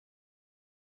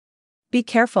Be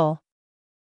careful.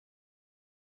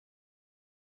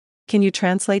 Can you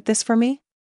translate this for me?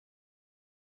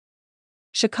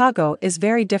 Chicago is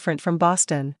very different from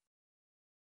Boston.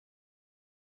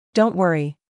 Don't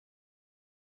worry.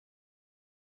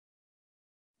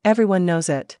 Everyone knows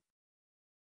it.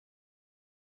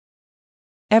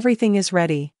 Everything is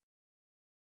ready.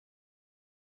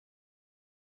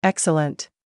 Excellent.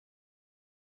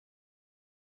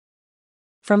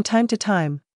 From time to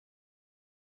time.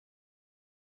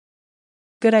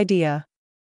 Good idea.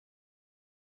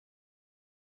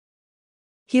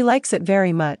 He likes it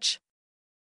very much.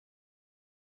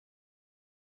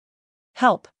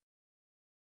 Help.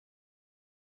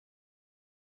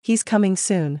 He's coming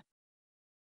soon.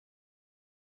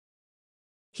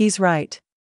 He's right.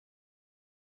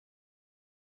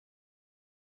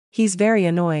 He's very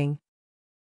annoying.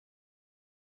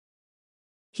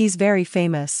 He's very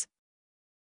famous.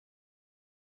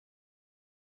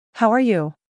 How are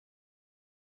you?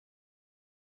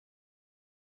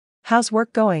 How's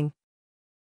work going?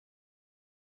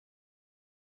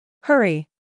 Hurry.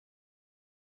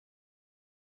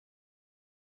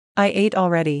 I ate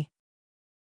already.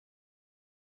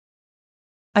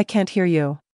 I can't hear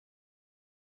you.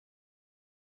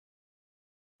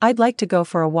 I'd like to go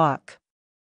for a walk.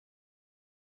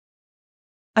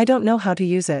 I don't know how to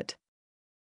use it.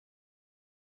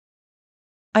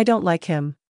 I don't like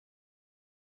him.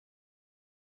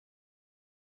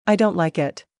 I don't like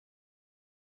it.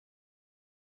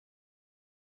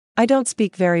 I don't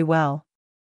speak very well.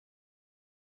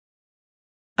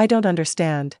 I don't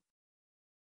understand.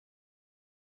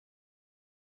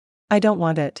 I don't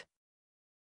want it.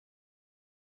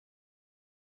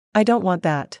 I don't want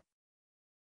that.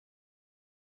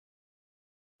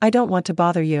 I don't want to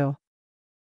bother you.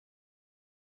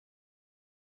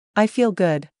 I feel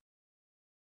good.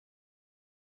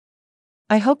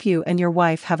 I hope you and your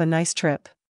wife have a nice trip.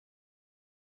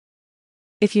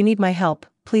 If you need my help,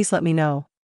 please let me know.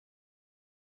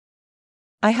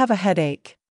 I have a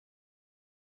headache.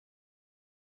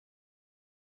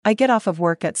 I get off of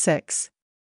work at 6.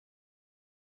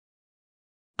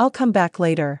 I'll come back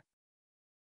later.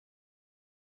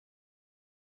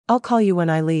 I'll call you when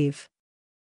I leave.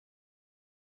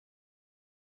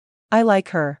 I like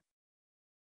her.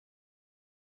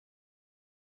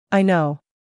 I know.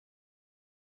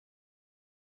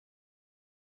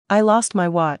 I lost my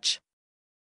watch.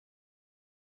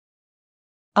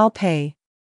 I'll pay.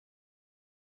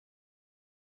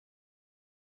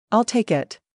 I'll take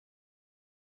it.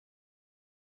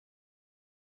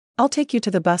 I'll take you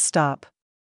to the bus stop.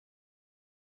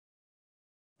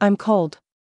 I'm cold.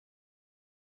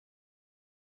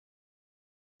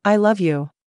 I love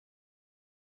you.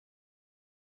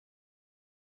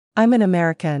 I'm an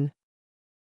American.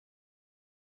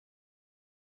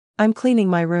 I'm cleaning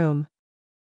my room.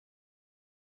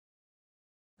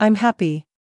 I'm happy.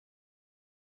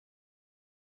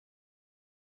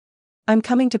 I'm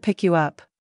coming to pick you up.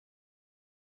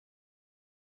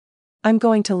 I'm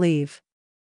going to leave.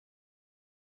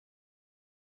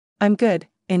 I'm good,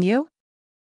 and you?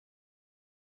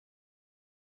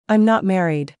 I'm not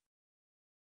married.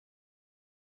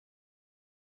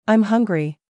 I'm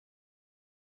hungry.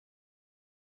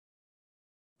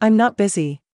 I'm not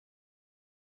busy.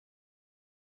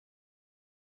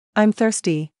 I'm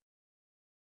thirsty.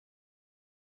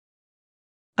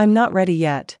 I'm not ready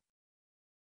yet.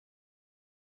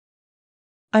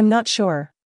 I'm not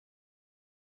sure.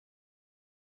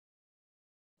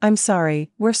 I'm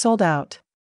sorry, we're sold out.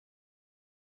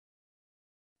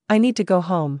 I need to go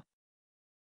home.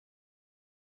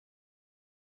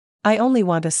 I only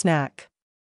want a snack.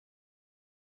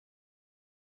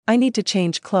 I need to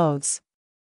change clothes.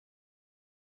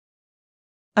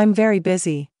 I'm very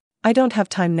busy. I don't have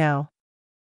time now.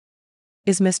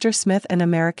 Is Mr. Smith an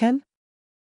American?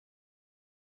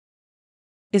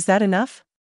 Is that enough?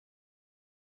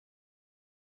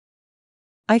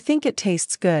 I think it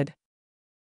tastes good.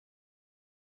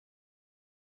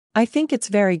 I think it's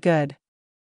very good.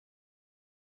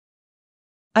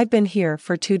 I've been here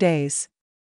for 2 days.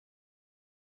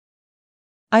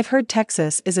 I've heard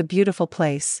Texas is a beautiful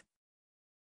place.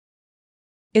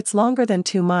 It's longer than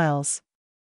 2 miles.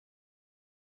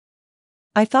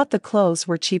 I thought the clothes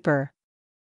were cheaper.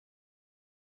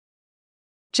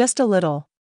 Just a little.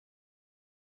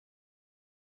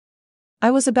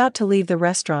 I was about to leave the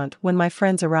restaurant when my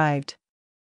friends arrived.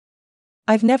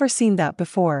 I've never seen that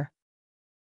before.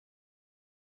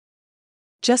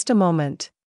 Just a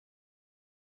moment.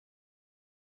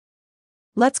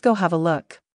 Let's go have a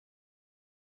look.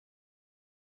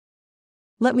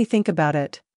 Let me think about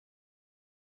it.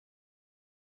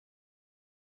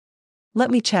 Let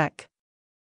me check.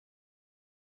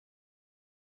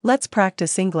 Let's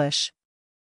practice English.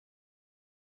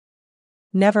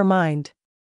 Never mind.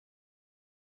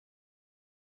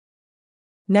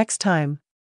 Next time.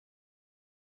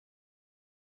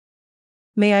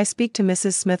 May I speak to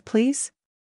Mrs. Smith, please?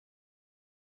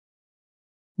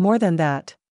 More than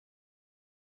that.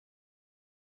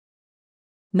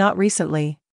 Not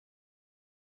recently.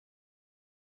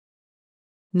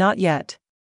 Not yet.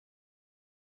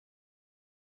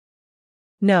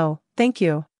 No, thank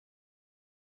you.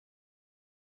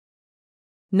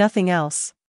 Nothing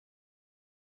else.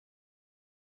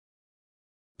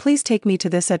 Please take me to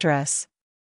this address.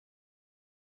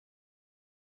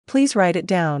 Please write it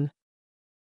down.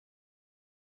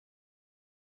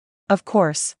 Of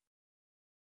course.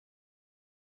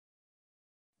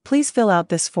 Please fill out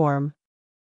this form.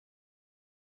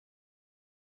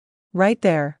 Right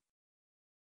there.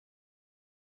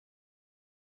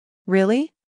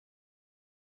 Really?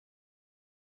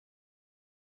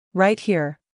 Right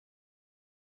here.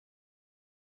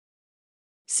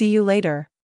 See you later.